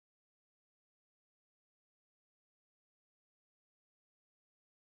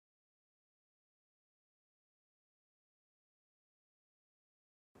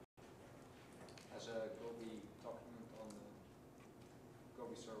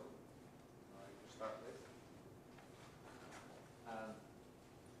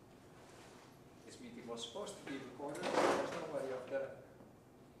was supposed to be recorded. There's nobody of the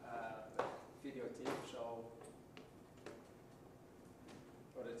video team, so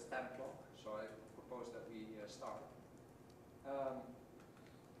but it's 10 o'clock, so I propose that we start.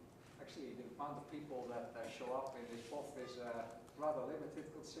 Actually, the amount of people that show up in this BOF is rather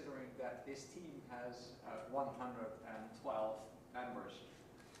limited, considering that this team has 112 members.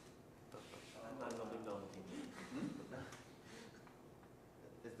 I'm not on the team.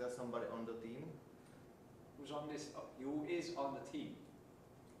 Is there somebody on the team? Who's on this? Who is on the team?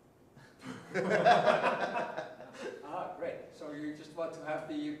 Great. So you just want to have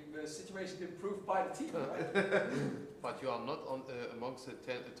the situation improved by the team, right? But you are not on amongst the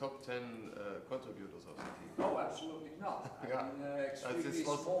top 10 contributors of the team. No, absolutely not. Yeah. I mean, extremely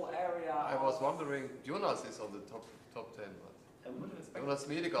small area. I was wondering, Jonas is on the top 10, but I wouldn't expect Jonas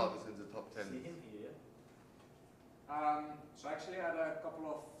Medegaard is in the top 10. see him here. So actually I had a couple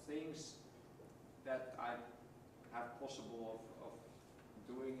of things that I have possible of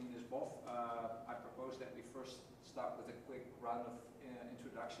doing in this BOF. I propose that we first start with a quick round of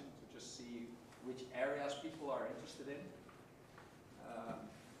introduction to just see which areas people are interested in.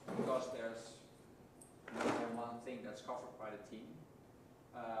 Because there's more than one thing that's covered by the team.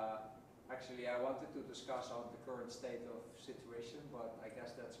 Actually, I wanted to discuss on the current state of situation, but I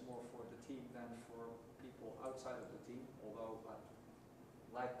guess that's more for the team than for people outside of the team, although I'd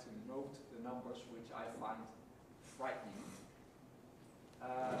like to note the numbers which I find frightening.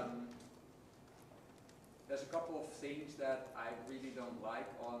 There's a couple of things that I really don't like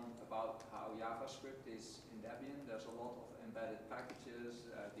about how JavaScript is in Debian. There's a lot of embedded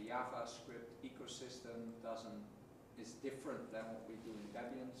packages. The JavaScript ecosystem is different than what we do in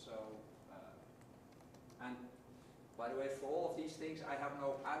Debian. So, and by the way, for all of these things, I have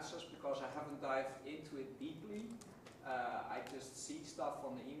no answers because I haven't dived into it deeply. I just see stuff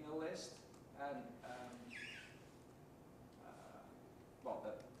on the email list, and well,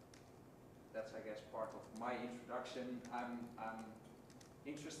 that's I guess part of my introduction. I'm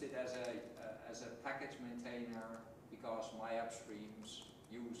interested as a package maintainer because my upstreams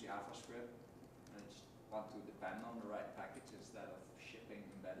use JavaScript, and I just want to depend on the right package instead of shipping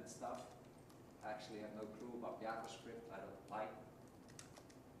embedded stuff. I actually have no clue about JavaScript. I don't like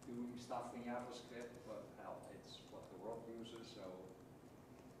doing stuff in JavaScript, but hell, it's what the world uses, so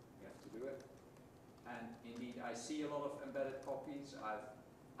we have to do it. And indeed, I see a lot of embedded copies. I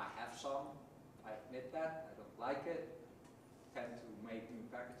have some. I admit that. I don't like it. Tend to make new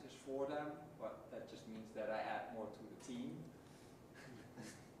packages for them, but that just means that I add more to the team.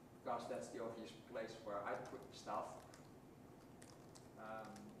 Because that's the obvious place where I put stuff.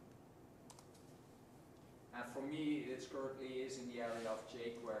 And for me, it currently is in the area of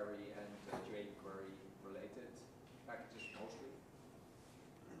jQuery and jQuery related packages mostly.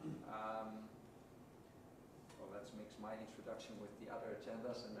 Well, let's mix my introduction with the other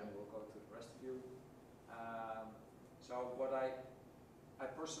agendas, and then we'll go to the rest of you. So what I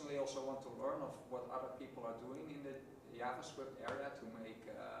personally also want to learn of what other people are doing in the JavaScript area to make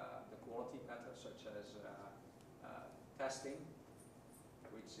the quality better, such as testing,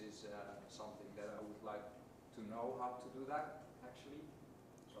 which is something that I would like to know how to do that, actually.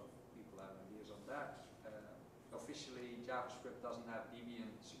 So if people have ideas on that. Officially, JavaScript doesn't have Debian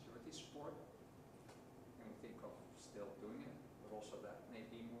security support. And we think of still doing it, but also that may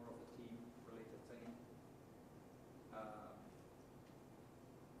be more of a team-related thing.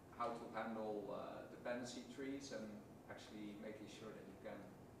 How to handle dependency trees and actually making sure that you can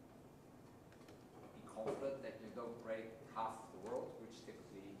be confident that you don't break half the world, which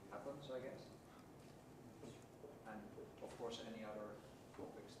typically happens, I guess. And of course, any other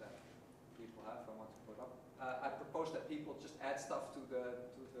topics that people have I want to put up. I propose that people just add stuff to the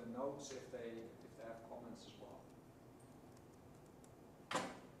notes if they have comments as well.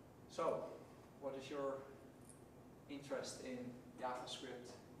 So, what is your interest in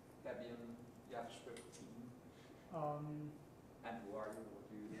JavaScript, Debian, JavaScript team? And who are you? What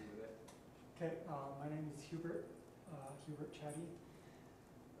do you do with it? Okay, my name is Hubert, Hubert Chatty.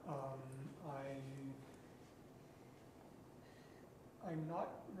 I'm not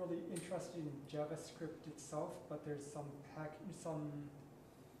really interested in JavaScript itself, but there's some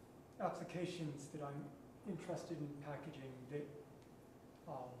applications that I'm interested in packaging that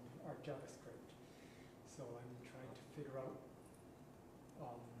are JavaScript. So I'm trying to figure out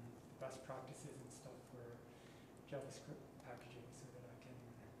best practices and stuff for JavaScript packaging so that I can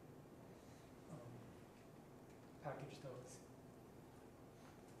package those.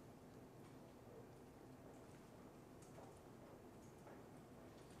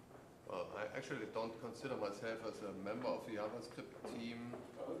 Well, I actually don't consider myself as a member of the JavaScript team.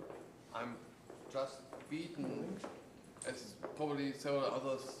 I'm just beaten, as probably several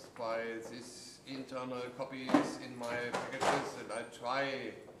others, by these internal copies in my packages, and I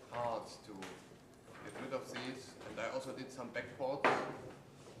try hard to get rid of these. And I also did some backports,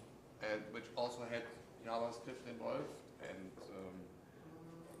 and which also had JavaScript involved. And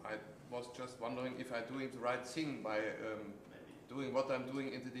I was just wondering if I'm doing the right thing by doing what I'm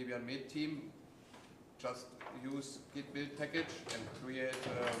doing in the Debian Med team. Just use git build package and create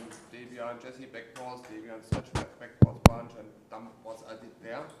Debian Jessie backports, Debian search backports branch, and dump what I did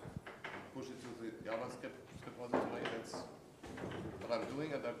there. Push it to the JavaScript repository. That's what I'm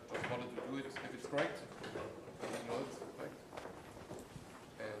doing, and I just wanted to do it if it's correct. I know it's correct.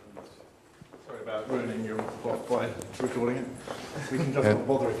 And sorry about ruining your plot by recording it. We can just not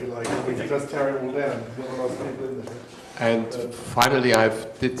bother if you like. We can just tear it all down. There's not a lot of people in there. And finally,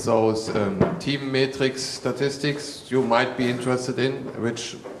 I've did those team matrix statistics you might be interested in,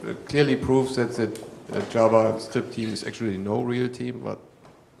 which clearly proves that the JavaScript team is actually no real team. But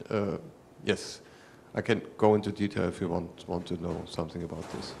yes, I can go into detail if you want to know something about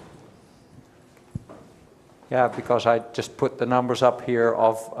this. Yeah, because I just put the numbers up here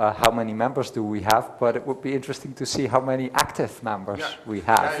of how many members do we have, but it would be interesting to see how many active members we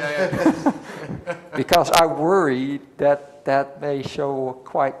have. Because I worry that that may show a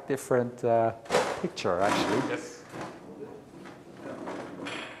quite different picture, actually. Yes.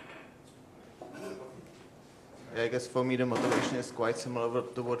 I guess for me the motivation is quite similar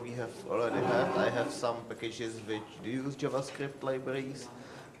to what we have already had. I have some packages which do use JavaScript libraries,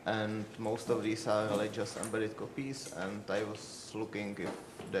 and most of these are really just embedded copies, and I was looking if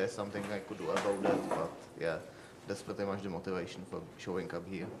there's something I could do about that, but yeah, that's pretty much the motivation for showing up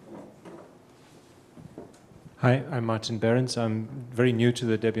here. Hi, I'm Martin Behrens. I'm very new to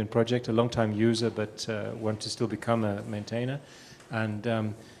the Debian project, a long-time user, but want to still become a maintainer. And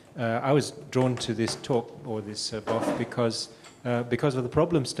I was drawn to this talk, or this BOF, because of the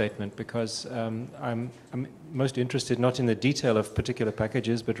problem statement, because I'm most interested not in the detail of particular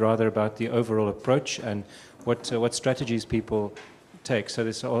packages, but rather about the overall approach and what strategies people take. So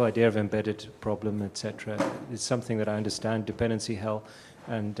this whole idea of embedded problem, etc., is something that I understand, dependency hell,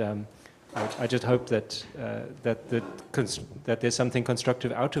 and I just hope that that there's something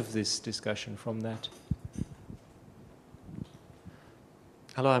constructive out of this discussion from that.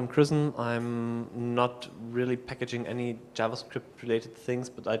 Hello, I'm Krisen. I'm not really packaging any JavaScript-related things,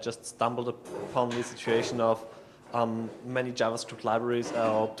 but I just stumbled upon the situation of many JavaScript libraries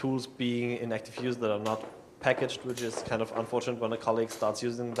or tools being in active use that are not packaged, which is kind of unfortunate when a colleague starts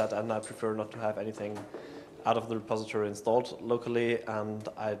using that, and I prefer not to have anything out of the repository installed locally, and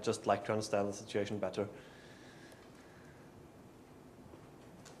I'd just like to understand the situation better.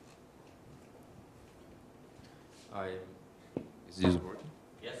 Is this working?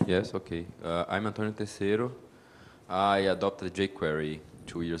 Yes, okay. I'm Antonio Teixeiro. I adopted jQuery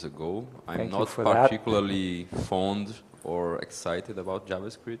 2 years ago. I'm not particularly fond or excited about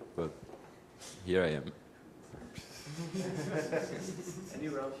JavaScript, but here I am.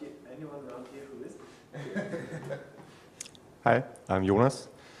 Anyone around here who is? Hi, I'm Jonas.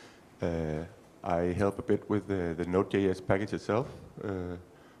 I help a bit with the Node.js package itself,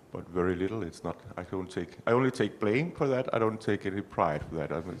 but very little. It's not. I only take blame for that. I don't take any pride for that.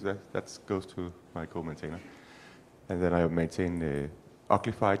 That goes to my co-maintainer. And then I maintain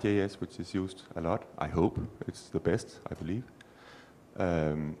Uglify.js, which is used a lot. I hope it's the best. I believe.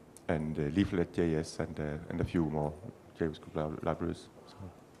 And Leaflet.js and a few more JavaScript libraries. So.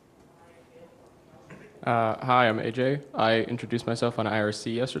 Hi, I'm AJ. I introduced myself on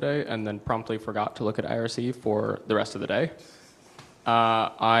IRC yesterday and then promptly forgot to look at IRC for the rest of the day.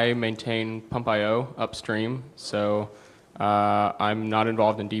 I maintain Pump.io upstream, so I'm not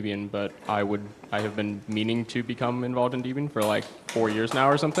involved in Debian, but I have been meaning to become involved in Debian for like 4 years now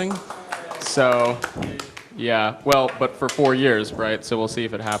or something. So, yeah, well, but for 4 years, right? So we'll see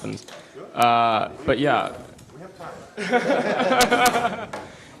if it happens. But yeah. We have time.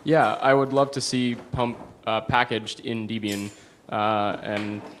 Yeah, I would love to see Pump packaged in Debian,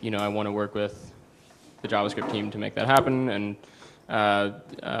 and I want to work with the JavaScript team to make that happen, and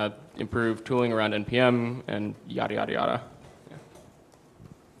improve tooling around NPM, and yada, yada, yada. Yeah.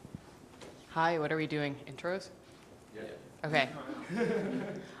 Hi, what are we doing? Intros? Yeah. Okay.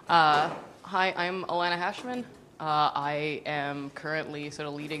 Hi, I'm Alana Hashman. I am currently sort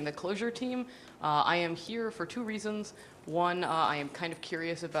of leading the Clojure team. I am here for 2 reasons. One, I am kind of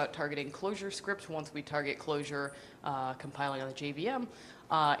curious about targeting Clojure scripts once we target Clojure compiling on the JVM.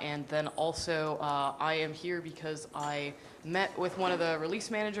 And then also, I am here because I met with one of the release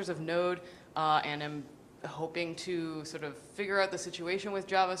managers of Node and am hoping to sort of figure out the situation with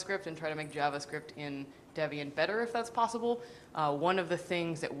JavaScript and try to make JavaScript in Debian better if that's possible. One of the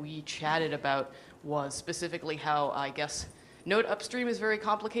things that we chatted about was specifically how, I guess, Node Upstream is very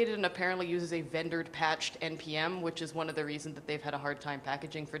complicated and apparently uses a vendored patched NPM, which is one of the reasons that they've had a hard time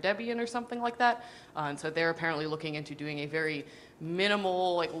packaging for Debian or something like that. And so they're apparently looking into doing a very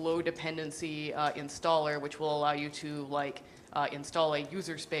minimal, like low dependency installer, which will allow you to install a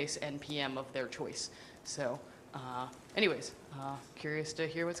user space NPM of their choice. So anyways, curious to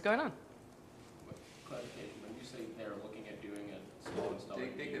hear what's going on. Clarification, when you say they're looking at doing a small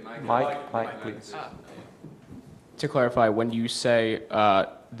installer. Take the Mike, please. To clarify, when you say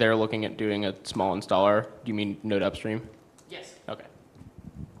they're looking at doing a small installer, do you mean Node Upstream? Yes. Okay.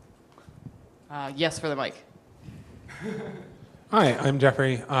 Yes for the mic. Hi, I'm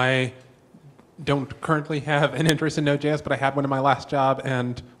Jeffrey. I don't currently have an interest in Node.js, but I had one in my last job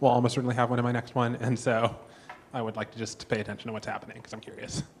and will almost certainly have one in my next one. And so I would like to just pay attention to what's happening because I'm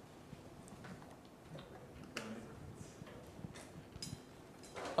curious.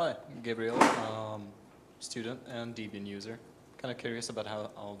 Hi, Gabriel, student and Debian user. Kind of curious about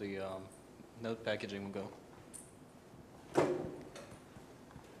how all the node packaging will go.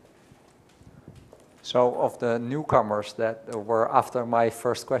 So of the newcomers that were after my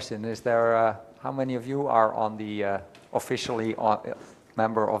first question, is there, how many of you are on the officially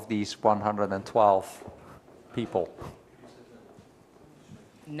member of these 112 people?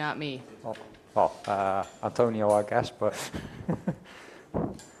 Not me. Oh, well, Antonio, I guess, but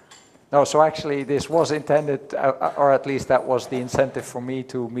no, so actually this was intended, or at least that was the incentive for me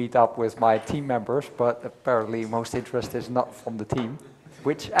to meet up with my team members, but apparently most interest is not from the team,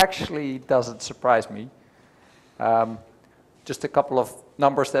 which actually doesn't surprise me. Just a couple of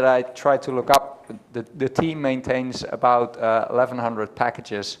numbers that I tried to look up. The team maintains about 1,100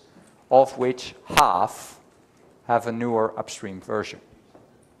 packages, of which half have a newer upstream version,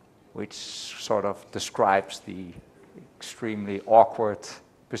 which sort of describes the extremely awkward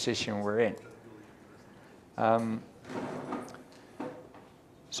position we're in.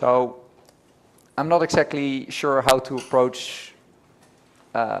 So I'm not exactly sure how to approach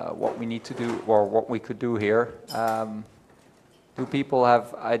what we need to do or what we could do here. Do people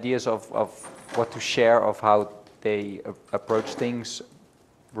have ideas of what to share of how they approach things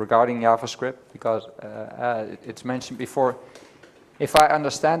regarding JavaScript? Because it's mentioned before, if I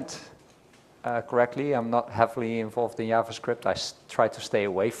understand correctly, I'm not heavily involved in JavaScript. I try to stay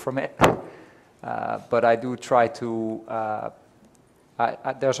away from it. But I do try to,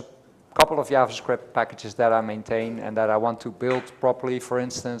 there's a couple of JavaScript packages that I maintain and that I want to build properly, for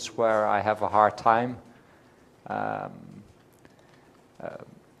instance, where I have a hard time.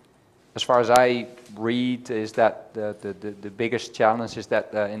 As far as I read, is that the biggest challenge is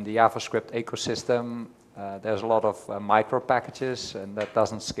that in the JavaScript ecosystem, there's a lot of micro packages, and that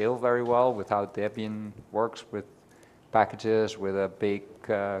doesn't scale very well with how Debian works with packages with a big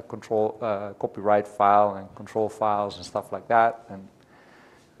copyright file and control files and stuff like that. And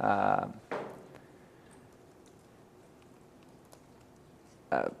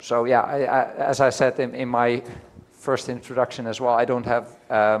so yeah, as I said in my first introduction as well, I don't have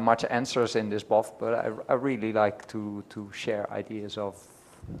much answers in this BOF, but I really like to share ideas of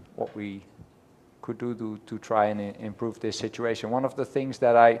what we could do to try and improve this situation. One of the things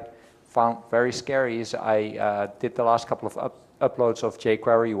that I found very scary is I did the last couple of uploads of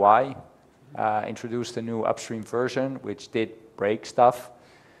jQuery UI, introduced a new upstream version, which did break stuff,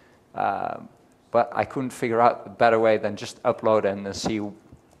 but I couldn't figure out a better way than just upload and see,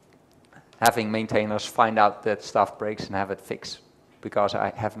 having maintainers find out that stuff breaks and have it fixed, because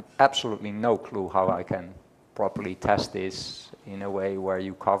I have absolutely no clue how I can properly test this in a way where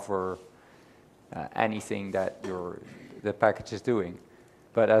you cover anything that the package is doing.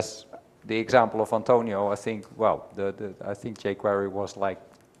 But as the example of Antonio, I think, well, I think jQuery was like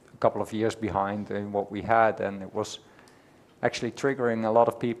a couple of years behind in what we had, and it was actually triggering a lot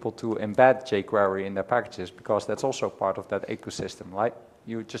of people to embed jQuery in their packages, because that's also part of that ecosystem, right?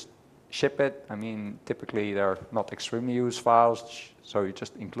 You just ship it. I mean, typically they're not extremely used files, so you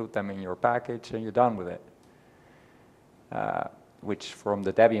just include them in your package and you're done with it. Which from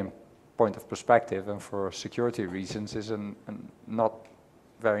the Debian point of perspective and for security reasons is a not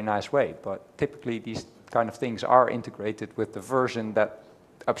very nice way, but typically these kind of things are integrated with the version that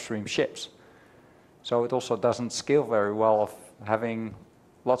upstream ships. So it also doesn't scale very well of having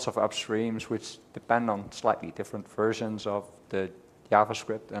lots of upstreams which depend on slightly different versions of the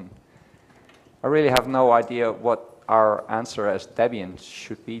JavaScript, and I really have no idea what our answer as Debian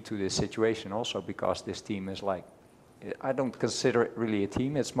should be to this situation also, because this team is like I don't consider it really a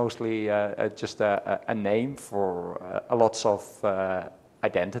team. It's mostly just a name for lots of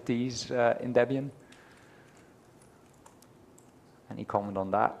identities in Debian. Any comment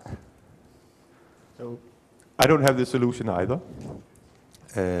on that? So I don't have the solution either,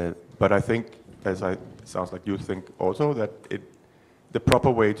 but I think, it sounds like you think also, that the proper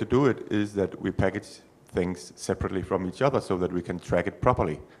way to do it is that we package things separately from each other so that we can track it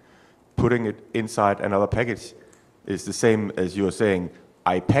properly. Putting it inside another package is the same as you're saying,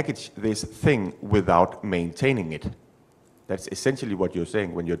 I package this thing without maintaining it. That's essentially what you're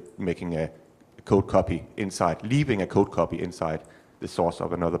saying when you're making a code copy inside, leaving a code copy inside the source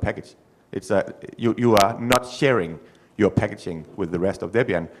of another package. It's you are not sharing your packaging with the rest of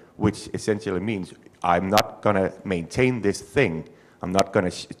Debian, which essentially means I'm not going to maintain this thing. I'm not going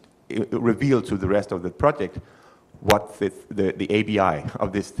to reveal to the rest of the project what the ABI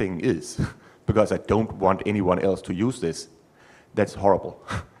of this thing is, because I don't want anyone else to use this. That's horrible.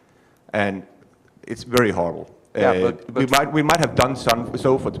 And it's very horrible. Yeah, we might have done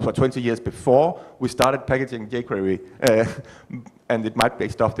so for 20 years before we started packaging jQuery, and it might be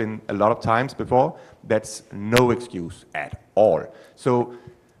stuffed in a lot of times before. That's no excuse at all. So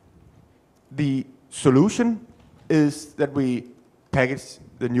the solution is that we package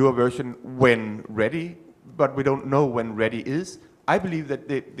the newer version when ready, but we don't know when ready is. I believe that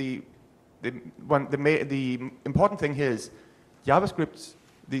the important thing here is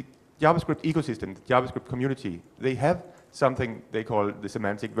the JavaScript ecosystem, the JavaScript community, they have something they call the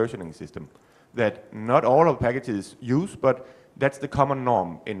semantic versioning system that not all of the packages use, but that's the common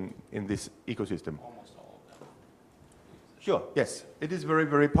norm in this ecosystem. Almost all of them. Sure, yes. It is very,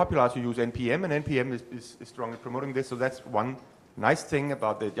 very popular to use NPM, and NPM is strongly promoting this, so that's one nice thing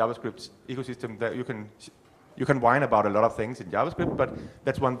about the JavaScript ecosystem, that you can whine about a lot of things in JavaScript, but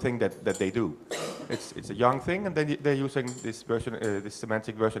that's one thing that they do. It's a young thing, and then they're using this this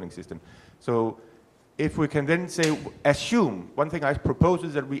semantic versioning system. So if we can then say, assume, one thing I propose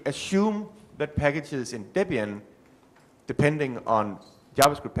is that we assume that packages in Debian, depending on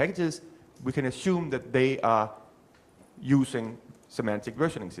JavaScript packages, we can assume that they are using semantic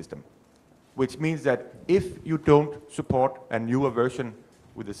versioning system, which means that if you don't support a newer version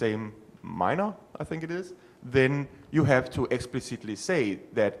with the same minor, I think it is, then you have to explicitly say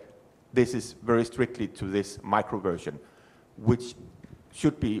that this is very strictly to this micro version, which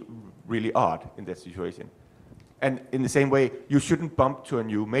should be really odd in that situation. And in the same way, you shouldn't bump to a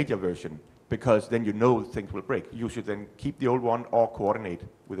new major version, because then you know things will break. You should then keep the old one or coordinate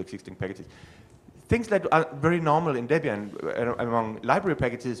with existing packages. Things that are very normal in Debian among library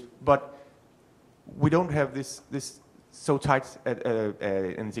packages, but we don't have this so tight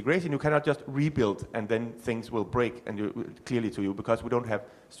integration. You cannot just rebuild and then things will break and clearly to you, because we don't have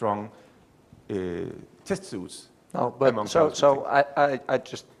strong test suits. No, but so I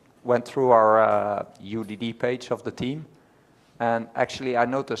just went through our UDD page of the team, and actually I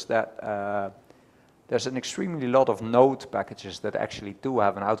noticed that there's an extremely lot of Node packages that actually do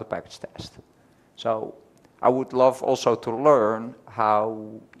have an auto package test. So I would love also to learn how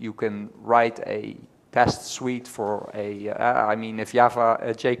you can write a test suite for I mean, if Java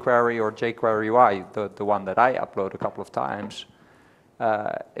jQuery or jQuery UI, the one that I upload a couple of times,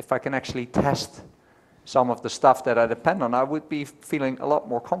 if I can actually test some of the stuff that I depend on, I would be feeling a lot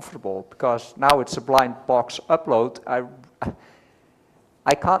more comfortable, because now it's a blind box upload.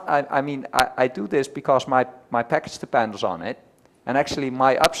 I do this because my package depends on it, and actually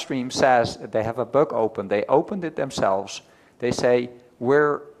my upstream says they have a bug open. They opened it themselves. They say,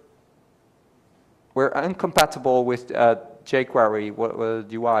 we're incompatible with jQuery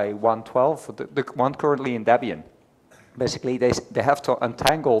UI 112, the one currently in Debian. Basically, they have to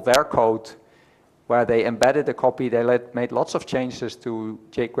untangle their code where they embedded a copy. They made lots of changes to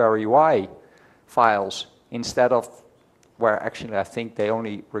jQuery UI files, instead of where actually I think they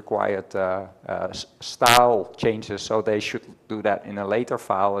only required style changes, so they should do that in a later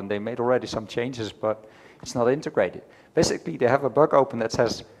file, and they made already some changes, but it's not integrated. Basically, they have a bug open that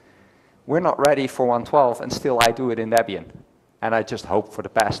says, we're not ready for 112, and still I do it in Debian. And I just hope for the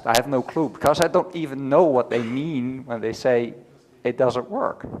best. I have no clue, because I don't even know what they mean when they say it doesn't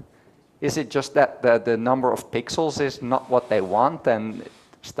work. Is it just that the number of pixels is not what they want and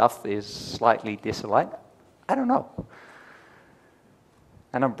stuff is slightly disaligned? I don't know.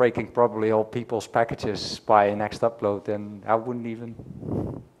 And I'm breaking probably all people's packages by next upload, and I wouldn't even.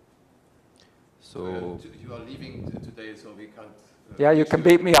 So you are leaving today, so we can't. Yeah, you can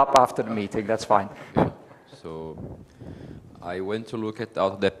beat me up after the meeting. That's fine. Yeah. So I went to look at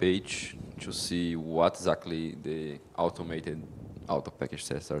that page to see what exactly the automated auto package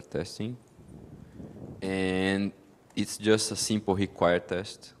tests are testing, and it's just a simple require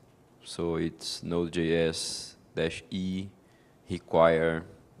test. So it's Node.js-e require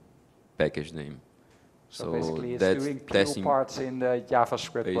package name. So basically it's that's doing PO testing parts in the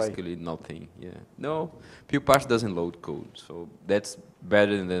JavaScript way. basically nothing, yeah. No, PO parts doesn't load code, so that's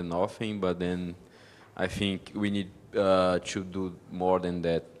better than nothing, but then I think we need to do more than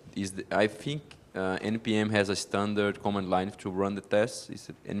that. I think NPM has a standard command line to run the tests. Is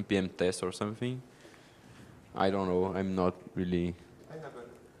it NPM test or something? I don't know, I'm not really...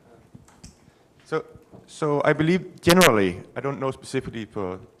 So I believe generally, I don't know specifically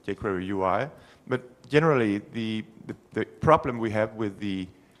for jQuery UI, but generally the problem we have with the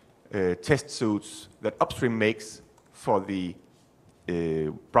test suits that Upstream makes for the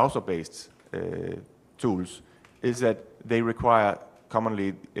browser-based tools is that they require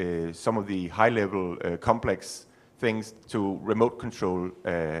commonly some of the high-level complex things to remote control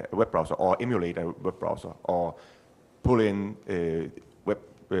a web browser or emulate a web browser or pull in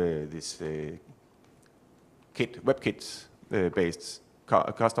WebKits based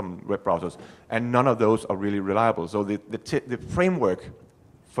custom web browsers, and none of those are really reliable. So the framework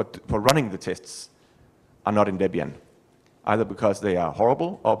for running the tests are not in Debian, either because they are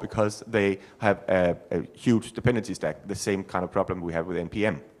horrible or because they have a huge dependency stack, the same kind of problem we have with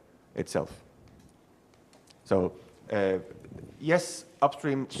NPM itself. So yes,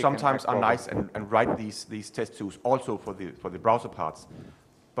 Upstream sometimes are nice and write these test tools also for the browser parts,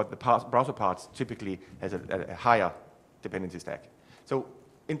 but the browser parts typically has a higher dependency stack. So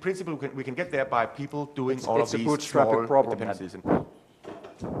in principle, we can get there by people doing all of these small dependencies.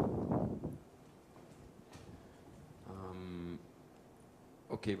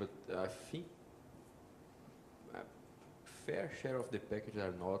 Okay, but I think a fair share of the packages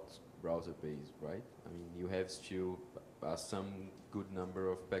are not browser-based, right? I mean, you have still some good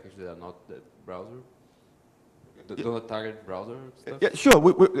number of packages that are not the browser. The target browser stuff? Yeah, sure.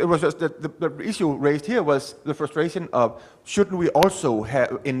 It was just that the issue raised here was the frustration of shouldn't we also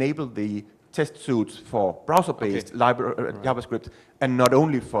have enabled the test suits for browser-based library JavaScript and not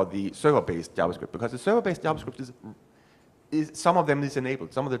only for the server-based JavaScript, because the server-based JavaScript is some of them is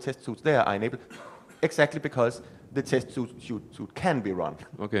enabled. Some of the test suits there are enabled exactly because the test suit can be run.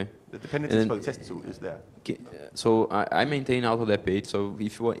 Okay. The dependencies for the test suit is there. Okay. So I maintain Autodesk page. So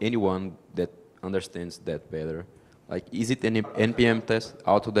if you want anyone that understands that better, like is it an NPM test,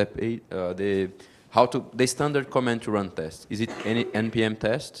 Autodesk page, the standard command to run test? Is it any NPM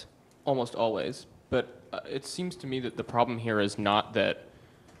test? Almost always, but it seems to me that the problem here is not that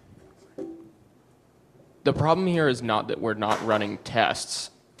we're not running tests.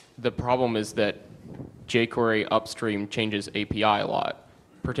 The problem is that jQuery upstream changes API a lot,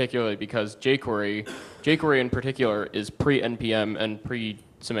 particularly because jQuery in particular is pre-NPM and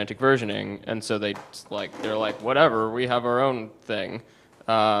pre-semantic versioning, and so they're like, whatever, we have our own thing.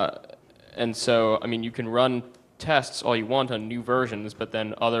 And so, I mean, you can run tests all you want on new versions, but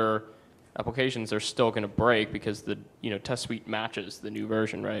then other applications are still going to break because the test suite matches the new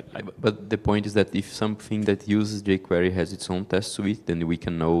version, right? But the point is that if something that uses jQuery has its own test suite, then we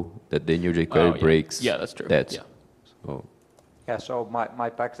can know that the new jQuery breaks. Yeah, that's true. That. Yeah. So. Yeah. So my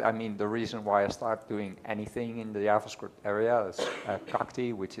package. I mean, the reason why I start doing anything in the JavaScript area is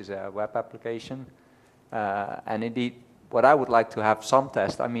Cacti, which is a web application, and indeed. What I would like to have some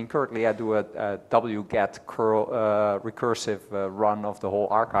test, I mean, currently I do a wget curl recursive run of the whole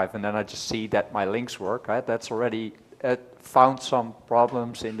archive, and then I just see that my links work, right? That's already found some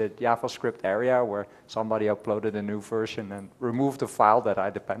problems in the JavaScript area where somebody uploaded a new version and removed the file that I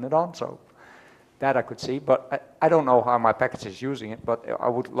depended on, so that I could see. But I don't know how my package is using it, but I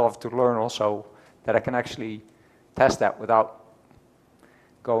would love to learn also that I can actually test that without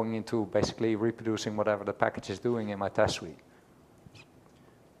going into basically reproducing whatever the package is doing in my test suite.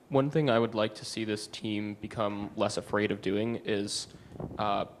 One thing I would like to see this team become less afraid of doing is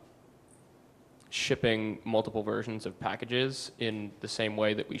shipping multiple versions of packages in the same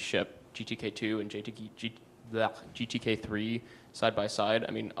way that we ship GTK2 and GTK3 side by side.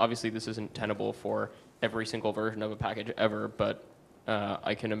 I mean, obviously this isn't tenable for every single version of a package ever, but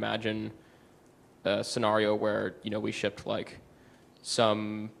I can imagine a scenario where, we shipped like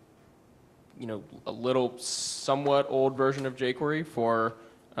some, a little somewhat old version of jQuery for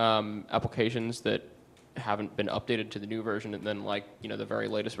applications that haven't been updated to the new version, and then the very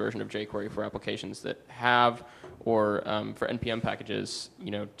latest version of jQuery for applications that have, or for NPM packages,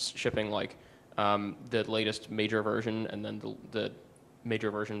 shipping the latest major version and then the major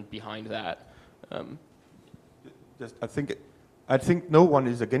version behind that. I think no one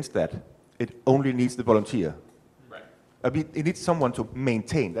is against that. It only needs the volunteer. I mean, it needs someone to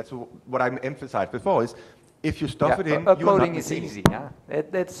maintain. That's what I emphasized before, is if you stuff it in, uploading is easy. Yeah,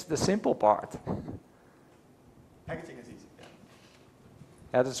 that's the simple part. Packaging is easy. Yeah.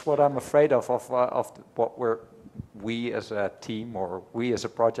 Yeah, that's what I'm afraid of what we as a team, or we as a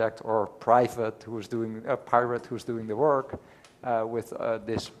project, or private who's doing a pirate who's doing the work with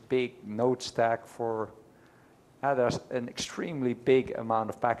this big node stack for. There's an extremely big amount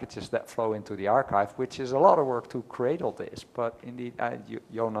of packages that flow into the archive, which is a lot of work to create all this. But indeed,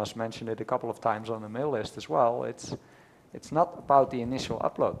 Jonas mentioned it a couple of times on the mail list as well. It's not about the initial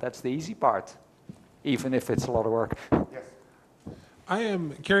upload. That's the easy part, even if it's a lot of work. Yes. I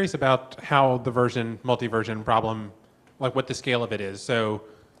am curious about how the multi-version problem, like what the scale of it is. So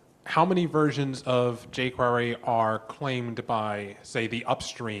how many versions of jQuery are claimed by, say, the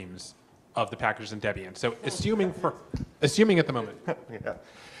upstreams of the packages in Debian? So assuming at the moment. Yeah.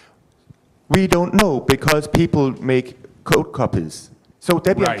 We don't know because people make code copies. So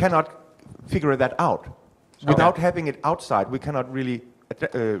Debian cannot figure that out. Without having it outside, we cannot really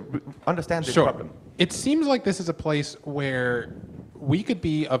understand this problem. It seems like this is a place where we could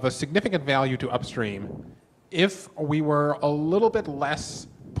be of a significant value to upstream if we were a little bit less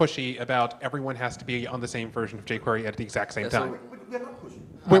pushy about everyone has to be on the same version of jQuery at the exact same time. We're not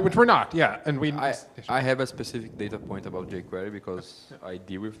pushing. Which we're not, yeah. And I have a specific data point about jQuery because I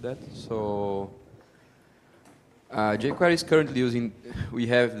deal with that. So jQuery is currently using, we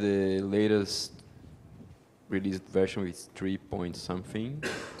have the latest released version with 3 point something.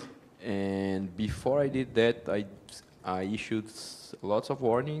 And before I did that, I issued lots of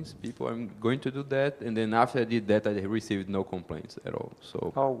warnings. People, I'm going to do that. And then after I did that, I received no complaints at all.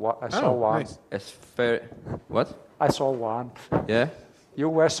 So I saw one. Nice. As fair, what? I saw one. Yeah? You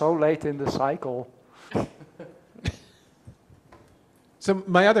were so late in the cycle. So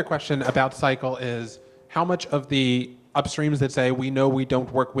my other question about cycle is how much of the upstreams that say we know we don't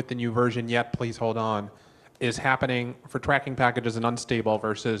work with the new version yet, please hold on, is happening for tracking packages in unstable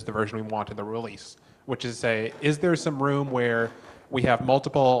versus the version we want in the release? Which is say, is there some room where we have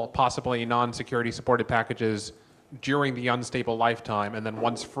multiple possibly non-security supported packages during the unstable lifetime, and then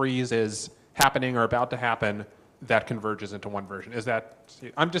once freeze is happening or about to happen, that converges into one version? Is that,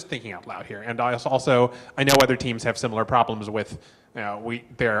 I'm just thinking out loud here. And I know other teams have similar problems with, there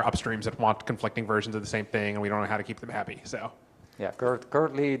are upstreams that want conflicting versions of the same thing, and we don't know how to keep them happy, so. Yeah,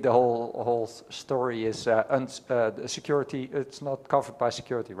 currently the whole story is the security, it's not covered by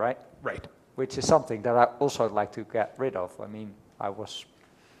security, right? Right. Which is something that I also would like to get rid of. I mean, I was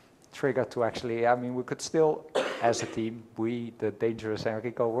triggered to actually, we could still, as a team, the dangerous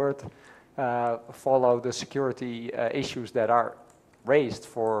Enrico word, follow the security issues that are raised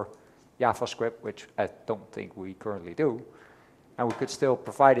for JavaScript, which I don't think we currently do. And we could still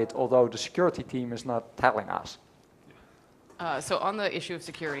provide it, although the security team is not telling us. So on the issue of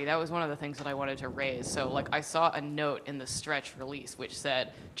security, that was one of the things that I wanted to raise. So like I saw a note in the stretch release which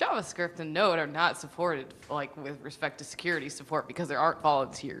said JavaScript and Node are not supported like with respect to security support because there aren't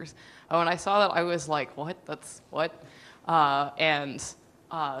volunteers. When I saw that, I was like, what? That's what? So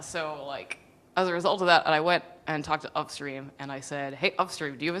like as a result of that, I went and talked to Upstream and I said, hey,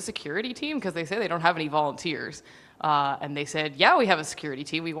 Upstream, do you have a security team? Because they say they don't have any volunteers. And they said, yeah, we have a security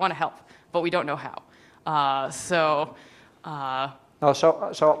team. We want to help, but we don't know how. So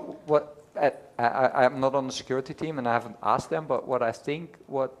what? I'm not on the security team and I haven't asked them, but what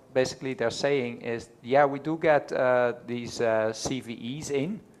basically they're saying is, yeah, we do get these CVEs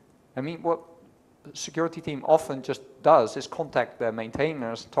in. I mean, what the security team often just does is contact the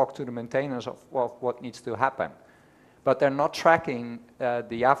maintainers, talk to the maintainers of what needs to happen. But they're not tracking the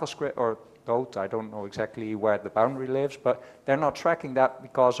JavaScript or Node. I don't know exactly where the boundary lives, but they're not tracking that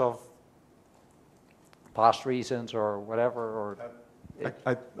because of past reasons or whatever. Or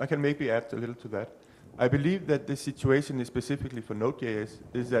I can maybe add a little to that. I believe that the situation is specifically for Node.js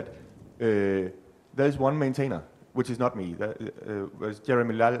is that there is one maintainer, which is not me.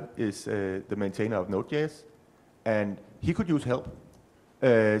 Jeremy Lal is the maintainer of Node.js, and he could use help.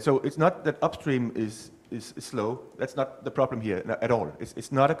 So it's not that upstream is slow. That's not the problem here at all.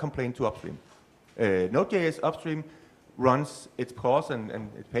 It's not a complaint to upstream. Node.js upstream runs its course and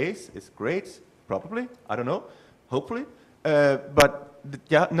it pays. It's great, probably. I don't know. Hopefully. But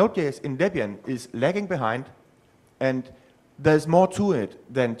Node.js in Debian is lagging behind, and there's more to it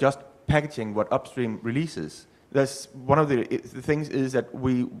than just packaging what upstream releases. There's one of the things is that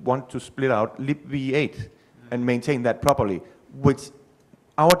we want to split out libv8 and maintain that properly, which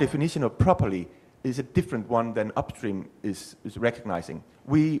our definition of properly is a different one than upstream is recognizing.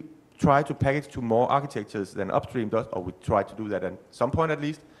 We try to package to more architectures than upstream does, or we try to do that at some point at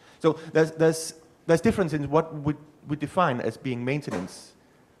least. So there's difference in what we define as being maintenance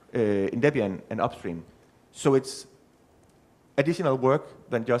in Debian and upstream. So it's additional work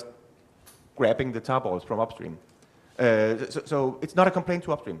than just grabbing the tarballs from upstream. So it's not a complaint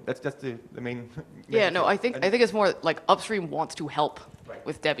to upstream. That's just the main. Yeah, no, I think it's more like upstream wants to help Right.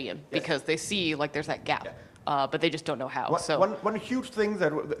 with Debian because they see like there's that gap, but they just don't know how. One huge thing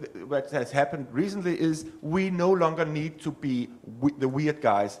that has happened recently is we no longer need to be the weird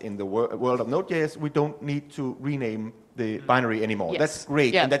guys in the world of Node.js. We don't need to rename the binary anymore. Yes. That's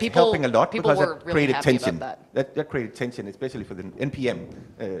great, Yeah, and that's people- helping a lot people because were that really created happy about tension. that. That created tension, especially for the NPM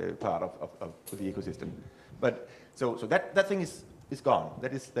part of the ecosystem. But so that thing is gone.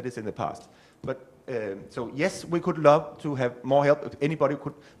 That is in the past. But so yes, we could love to have more help. If anybody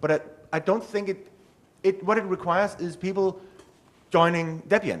could, but I don't think what it requires is people joining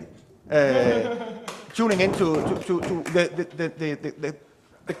Debian, tuning into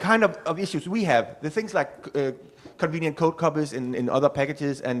the kind of issues we have. The things like convenient code copies in other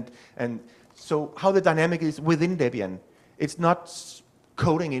packages, and so how the dynamic is within Debian. It's not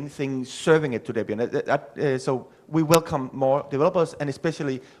coding anything, serving it to Debian. So we welcome more developers, and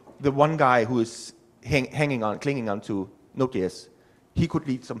especially the one guy who is clinging on to Node.js. He could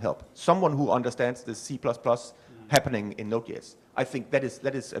need some help. Someone who understands the C++ happening in Node.js. I think that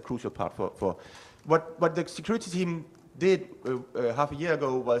is a crucial part for what the security team did half a year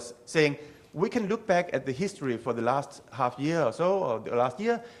ago was saying, we can look back at the history for the last half year or so, or the last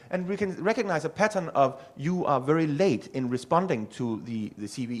year, and we can recognize a pattern of you are very late in responding to the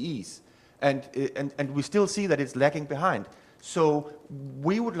CVEs. And we still see that it's lagging behind. So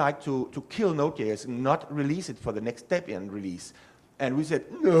we would like to kill Node.js and not release it for the next Debian release. And we said,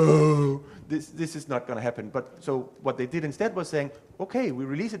 no, this is not going to happen. But so what they did instead was saying, okay, we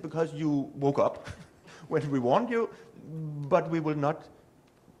release it because you woke up when we warned you, but we will not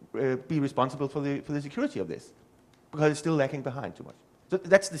be responsible for the security of this because it's still lagging behind too much. So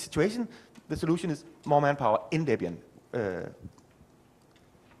that's the situation. The solution is more manpower in Debian.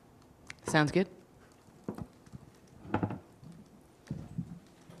 Sounds good.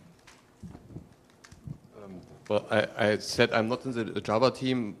 Well, I said I'm not in the Java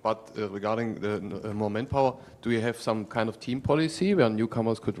team, but regarding the more manpower, do you have some kind of team policy where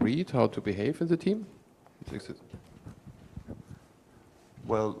newcomers could read how to behave in the team?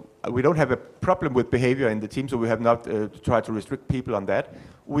 Well, we don't have a problem with behavior in the team, so we have not tried to restrict people on that.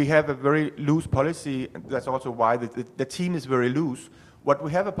 We have a very loose policy, and that's also why the team is very loose. What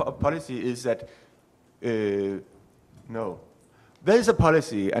we have a policy is that, no. There is a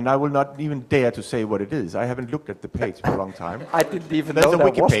policy, and I will not even dare to say what it is. I haven't looked at the page for a long time. I didn't even There's know a there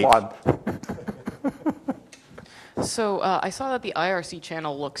wiki was page. one. So I saw that the IRC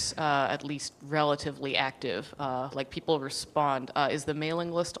channel looks at least relatively active. Like people respond. Is the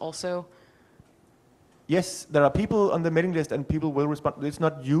mailing list also? Yes, there are people on the mailing list, and people will respond. It's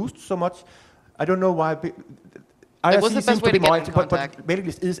not used so much. I don't know why. What's the IRC best seems way to be to get more in active, but contact? mailing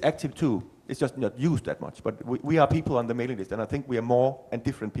list is active too. It's just not used that much. But we are people on the mailing list, and I think we are more and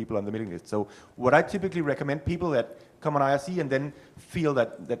different people on the mailing list. So what I typically recommend people that come on IRC and then feel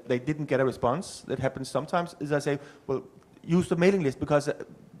that they didn't get a response, that happens sometimes, is I say, well, use the mailing list because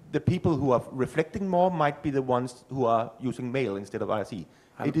the people who are reflecting more might be the ones who are using mail instead of IRC.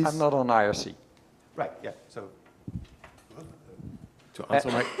 I'm not on IRC. Right, yeah, so. To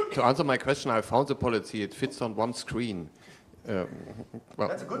answer my question, I found the policy. It fits on one screen. Well,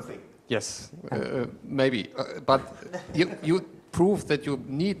 that's a good thing. Yes, maybe. But you prove that you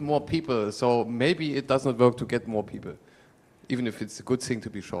need more people, so maybe it does not work to get more people, even if it's a good thing to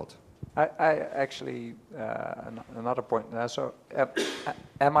be short. I actually, another point. So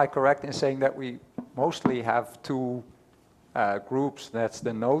am I correct in saying that we mostly have two groups? That's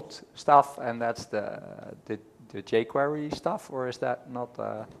the Node stuff and that's the jQuery stuff, or is that not?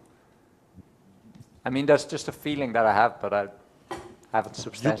 I mean, that's just a feeling that I have, but I haven't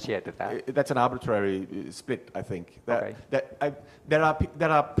substantiated that. That's an arbitrary split, I think. Okay. There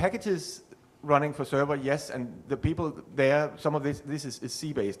are packages running for server, yes, and the people there, some of this is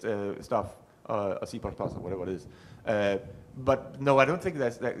C-based stuff, or C++ or whatever it is. But no, I don't think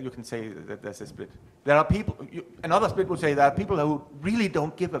that you can say that there's a split. There are people, another split would say there are people who really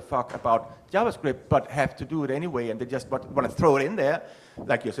don't give a fuck about JavaScript, but have to do it anyway, and they just want to throw it in there,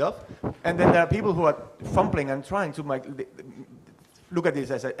 like yourself. And then there are people who are fumbling and trying to look at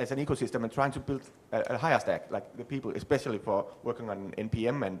this as an ecosystem and trying to build a higher stack, like the people, especially for working on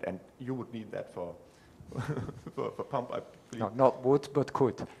NPM, and you would need that for for pump, I believe. No, not would, but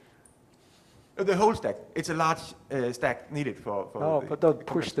could. The whole stack. It's a large stack needed for no, but don't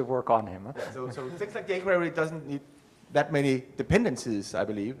push the work on him. Huh? Yeah, so things like jQuery doesn't need that many dependencies, I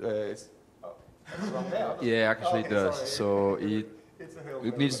believe. Yeah, actually it does. So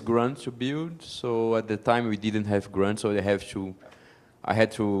it needs grunt to build. So at the time we didn't have grunt, so I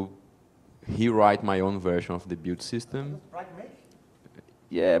had to rewrite my own version of the build system.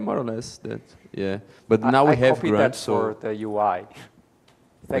 Yeah, more or less that. Yeah, but now we have grunt. That for the UI.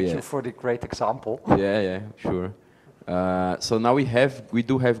 Thank you for the great example. Yeah, sure. So now we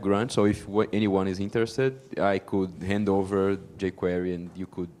do have grunt. So if anyone is interested, I could hand over jQuery and you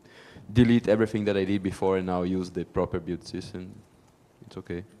could delete everything that I did before and now use the proper build system. It's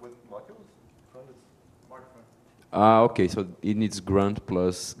okay. With modules? Grunt is modified. Okay, so it needs grunt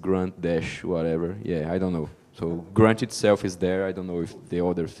plus grunt dash whatever. Yeah, I don't know. So grunt itself is there. I don't know if the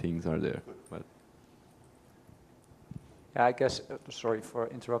other things are there. But yeah, I guess, sorry for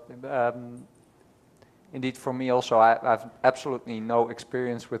interrupting. Indeed, for me also, I have absolutely no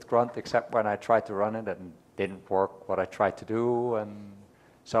experience with grunt except when I tried to run it and didn't work what I tried to do. And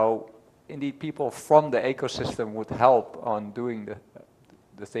so indeed, people from the ecosystem would help on doing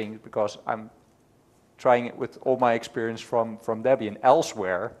the things, because I'm trying it with all my experience from Debian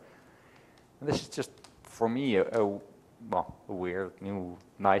elsewhere. And this is just, for me, a weird, new,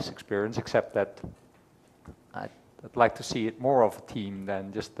 nice experience, except that I'd like to see it more of a team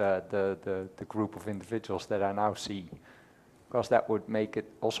than just the group of individuals that I now see, because that would make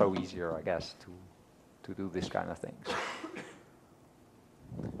it also easier, I guess, to do this kind of things.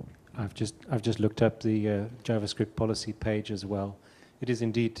 I've just looked up the JavaScript policy page as well. It is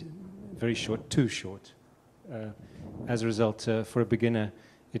indeed very short, too short. As a result, for a beginner,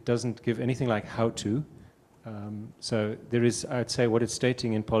 it doesn't give anything like how to. So there is, I'd say, what it's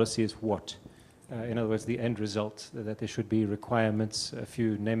stating in policy is what. In other words, the end result, that there should be requirements, a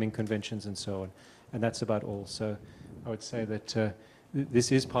few naming conventions, and so on. And that's about all. So I would say that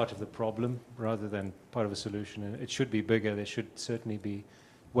this is part of the problem rather than part of a solution. And it should be bigger. There should certainly be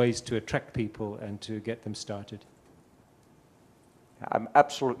ways to attract people and to get them started. I'm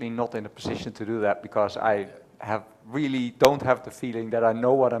absolutely not in a position to do that, because I really don't have the feeling that I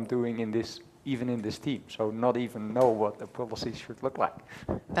know what I'm doing in this, even in this team. So not even know what the policy should look like.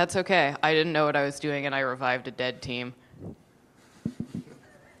 That's okay. I didn't know what I was doing and I revived a dead team.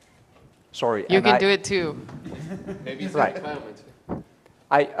 Sorry. You can do it too. Maybe it's right. a requirement.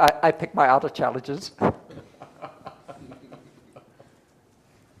 I pick my other challenges.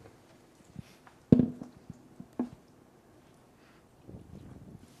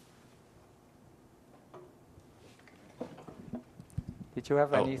 Did you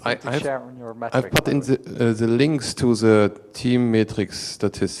have anything to share on your metrics? I've put in the links to the team metrics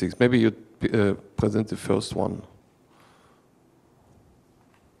statistics. Maybe you present the first one.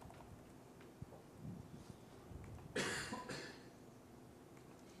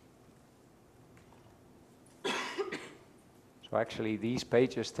 So actually, these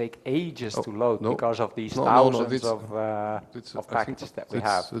pages take ages to load because of these thousands of packages that we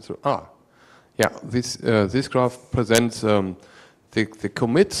have. Yeah, this graph presents the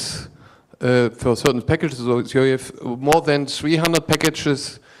commits for certain packages. So you have more than 300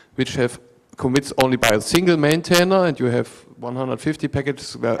 packages which have commits only by a single maintainer, and you have 150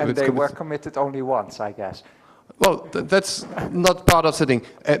 packages where and they were committed only once, I guess. Well, that's not part of the thing.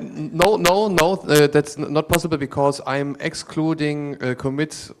 No, that's not possible, because I'm excluding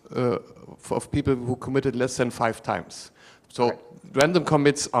commits of people who committed less than 5 times. So random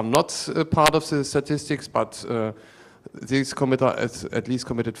commits are not part of the statistics, but these commits are at least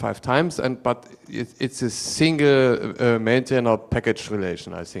committed 5 times, but it's a single maintainer package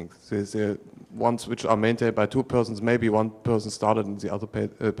relation, I think. There's ones which are maintained by 2 persons, maybe one person started and the other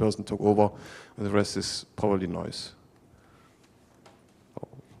person took over, and the rest is probably noise.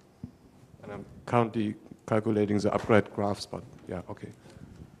 And I'm currently calculating the upgrade graphs, but yeah, okay.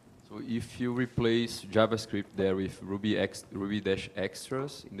 So if you replace JavaScript there with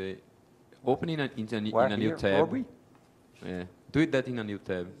Ruby-extras in the opening in a new tab. Ruby? Yeah, do that in a new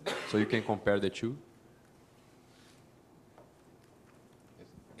tab, so you can compare the two.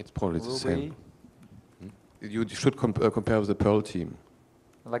 It's probably the same. You should compare with the Perl team.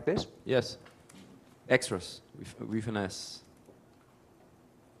 Like this? Yes. Extras with an S.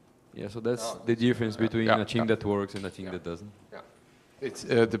 Yeah, so that's the difference between a team that works and a team that doesn't. Yeah. It's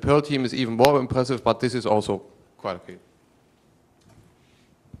the Perl team is even more impressive, but this is also quite okay.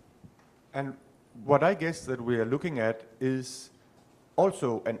 And what I guess that we are looking at is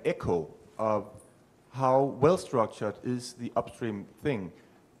also an echo of how well structured is the upstream thing.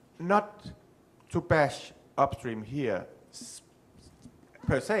 Not to bash upstream here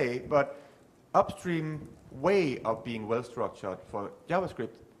per se, but upstream way of being well structured for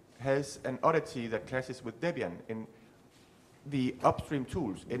JavaScript has an oddity that clashes with Debian. In the upstream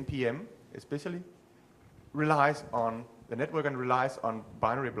tools, NPM especially, relies on the network and relies on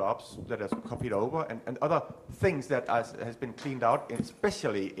binary blobs that are copied over and other things that has been cleaned out,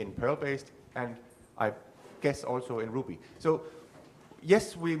 especially in Perl-based, and I guess also in Ruby. So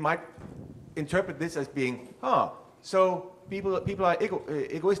yes, we might interpret this as being, so people are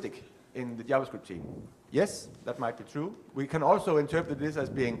egoistic in the JavaScript team. Yes, that might be true. We can also interpret this as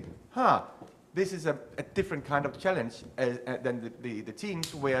being, this is a different kind of challenge than the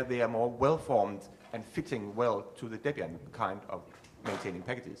teams where they are more well-formed and fitting well to the Debian kind of maintaining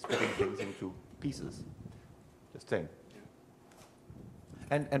packages, putting things into pieces. Just saying.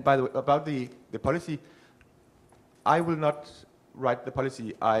 And by the way, about the policy, I will not write the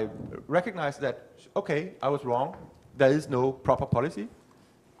policy. I recognize that, okay, I was wrong. There is no proper policy.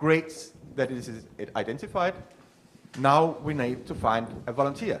 Great that it is identified. Now we need to find a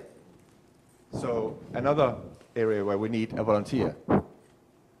volunteer. So another area where we need a volunteer.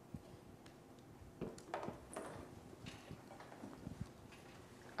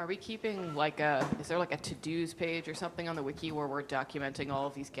 Are we keeping is there like a to-dos page or something on the wiki where we're documenting all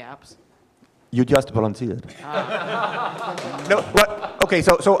of these gaps? You just volunteered. No, what? Okay,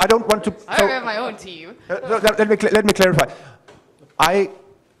 so I don't want to. I don't have my own team. Let me clarify. I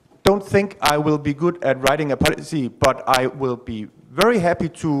don't think I will be good at writing a policy, but I will be very happy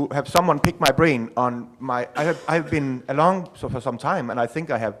to have someone pick my brain on my. I've been along for some time, and I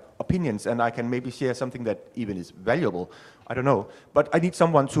think I have opinions, and I can maybe share something that even is valuable. I don't know, but I need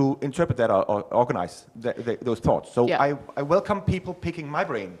someone to interpret that or organize those thoughts. So yeah. I welcome people picking my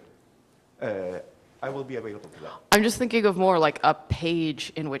brain. I will be available for that. I'm just thinking of more like a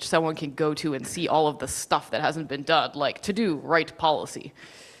page in which someone can go to and see all of the stuff that hasn't been done, like to do write policy.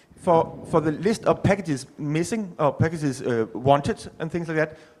 For the list of packages missing or packages wanted and things like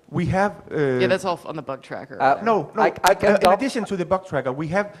that, we have. Yeah, that's all on the bug tracker. No. In addition to the bug tracker, we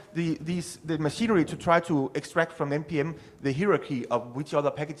have the machinery to try to extract from NPM the hierarchy of which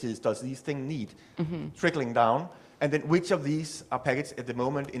other packages does these things need, trickling down, and then which of these are packaged at the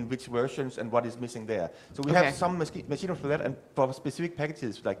moment in which versions and what is missing there. So we have some machinery for that, and for specific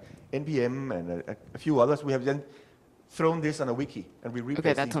packages like NPM and a few others, we have then thrown this on a wiki, and we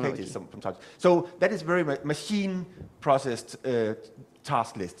replace these pages sometimes. So that is very machine processed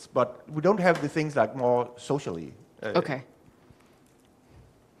task lists, but we don't have the things like more socially. Okay.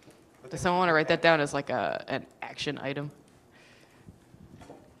 Does someone want to write that down as like an action item?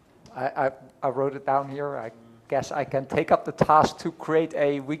 I wrote it down here. I guess I can take up the task to create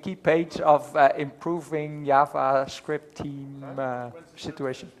a wiki page of improving JavaScript team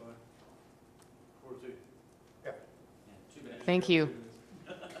situation. Thank you.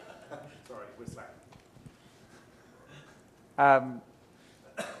 Sorry, we're slack.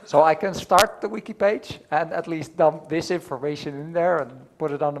 So I can start the wiki page and at least dump this information in there and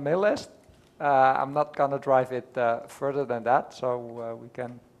put it on the mail list. I'm not going to drive it further than that, so we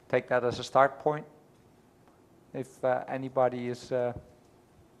can take that as a start point. If anybody is,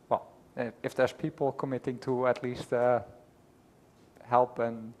 if there's people committing to at least help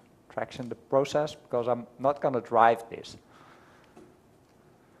and traction the process, because I'm not going to drive this.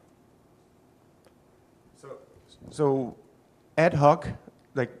 So ad hoc,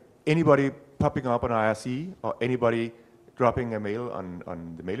 like anybody popping up on IRC or anybody dropping a mail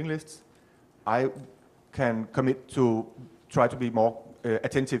on the mailing lists, I can commit to try to be more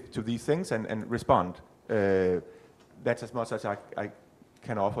attentive to these things and respond. That's as much as I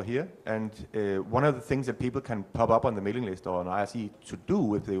can offer here. And one of the things that people can pop up on the mailing list or on IRC to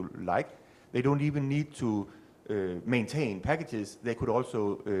do if they like, they don't even need to maintain packages. They could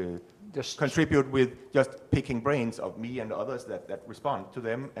also just contribute with just picking brains of me and others that respond to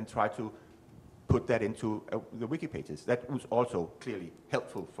them and try to put that into the wiki pages. That was also clearly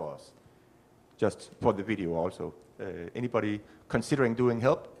helpful for us, just for the video also. Anybody considering doing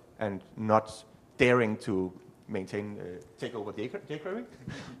help and not daring to maintain, take over jQuery,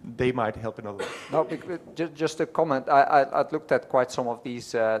 they might help another way. No, just a comment. I looked at quite some of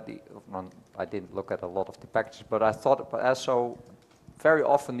these, I didn't look at a lot of the packages, but I thought, so very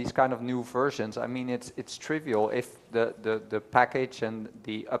often these kind of new versions, I mean, it's trivial if the package and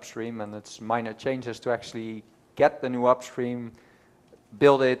the upstream and its minor changes to actually get the new upstream,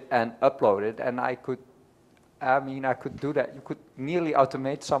 build it and upload it. And I could do that. You could nearly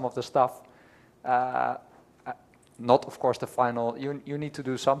automate some of the stuff. Not, of course, the final. You need to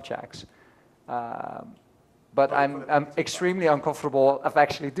do some checks. But I'm extremely uncomfortable of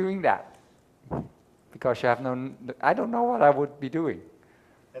actually doing that. Because you have I don't know what I would be doing.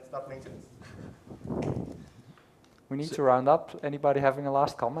 That's not maintenance. We need to round up. Anybody having a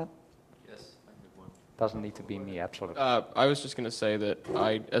last comment? Yes, I have one. Doesn't need to be me, absolutely. I was just going to say that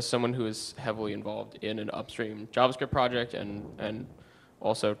as someone who is heavily involved in an upstream JavaScript project and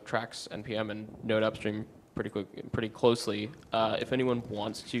also tracks NPM and Node upstream pretty closely, if anyone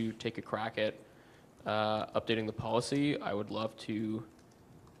wants to take a crack at updating the policy, I would love to,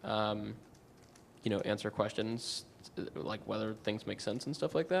 answer questions like whether things make sense and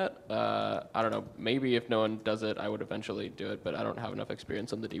stuff like that. I don't know. Maybe if no one does it, I would eventually do it, but I don't have enough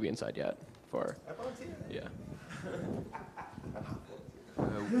experience on the Debian side yet for. Yeah.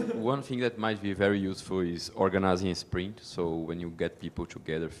 One thing that might be very useful is organizing a sprint. So when you get people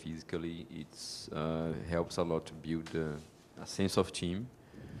together physically, it helps a lot to build a sense of team.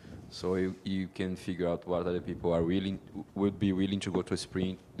 So you can figure out what other people would be willing to go to a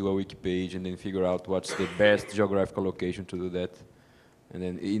sprint, do a wiki page, and then figure out what's the best geographical location to do that. And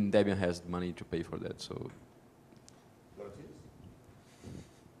then Debian has money to pay for that. So.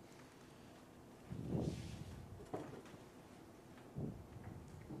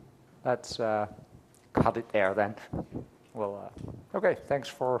 Let's cut it there then. Well, okay, thanks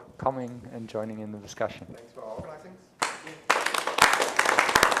for coming and joining in the discussion. Thanks for organizing.